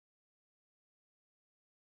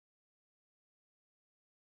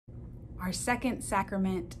Our second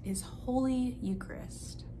sacrament is Holy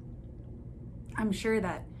Eucharist. I'm sure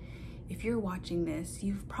that if you're watching this,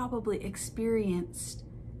 you've probably experienced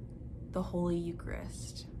the Holy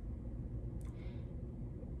Eucharist.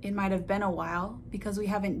 It might have been a while because we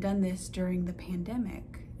haven't done this during the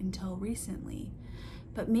pandemic until recently,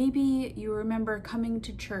 but maybe you remember coming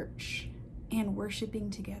to church and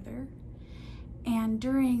worshiping together. And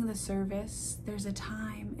during the service, there's a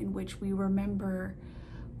time in which we remember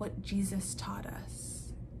what Jesus taught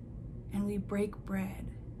us, and we break bread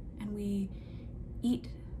and we eat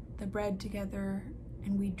the bread together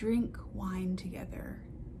and we drink wine together.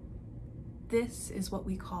 This is what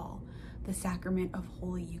we call the sacrament of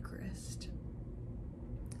Holy Eucharist.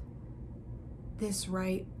 This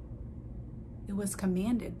rite, it was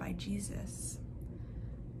commanded by Jesus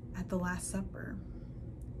at the Last Supper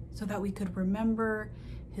so that we could remember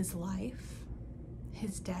his life,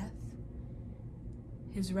 his death,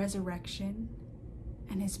 his resurrection,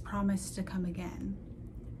 and his promise to come again.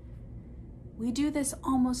 We do this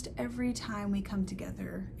almost every time we come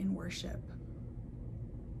together in worship.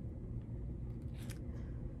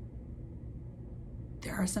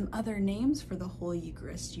 There are some other names for the Holy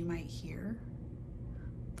Eucharist you might hear.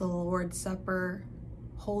 The Lord's Supper,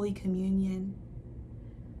 Holy Communion.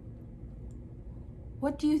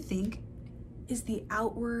 What do you think is the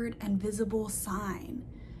outward and visible sign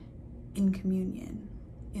in communion,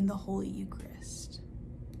 in the Holy Eucharist?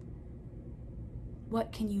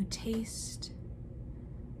 What can you taste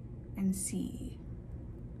and see?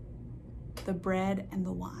 The bread and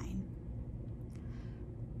the wine.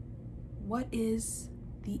 What is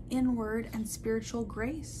the inward and spiritual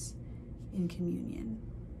grace in communion?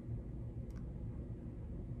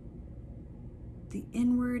 The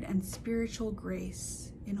inward and spiritual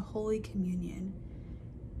grace in Holy Communion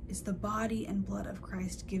is the body and blood of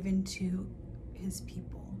Christ given to his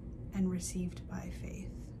people and received by faith.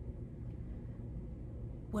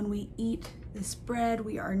 When we eat this bread,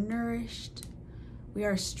 we are nourished, we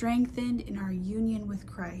are strengthened in our union with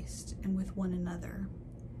Christ and with one another.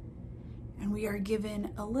 And we are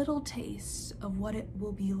given a little taste of what it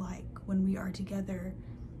will be like when we are together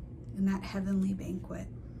in that heavenly banquet.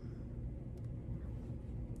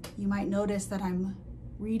 You might notice that I'm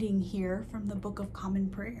reading here from the Book of Common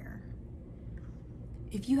Prayer.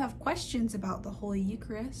 If you have questions about the Holy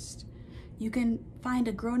Eucharist, you can find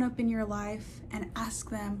a grown-up in your life and ask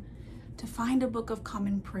them to find a Book of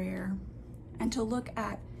Common Prayer and to look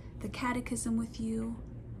at the Catechism with you,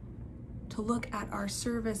 to look at our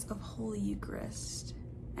service of Holy Eucharist,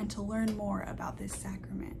 and to learn more about this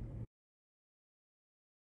sacrament.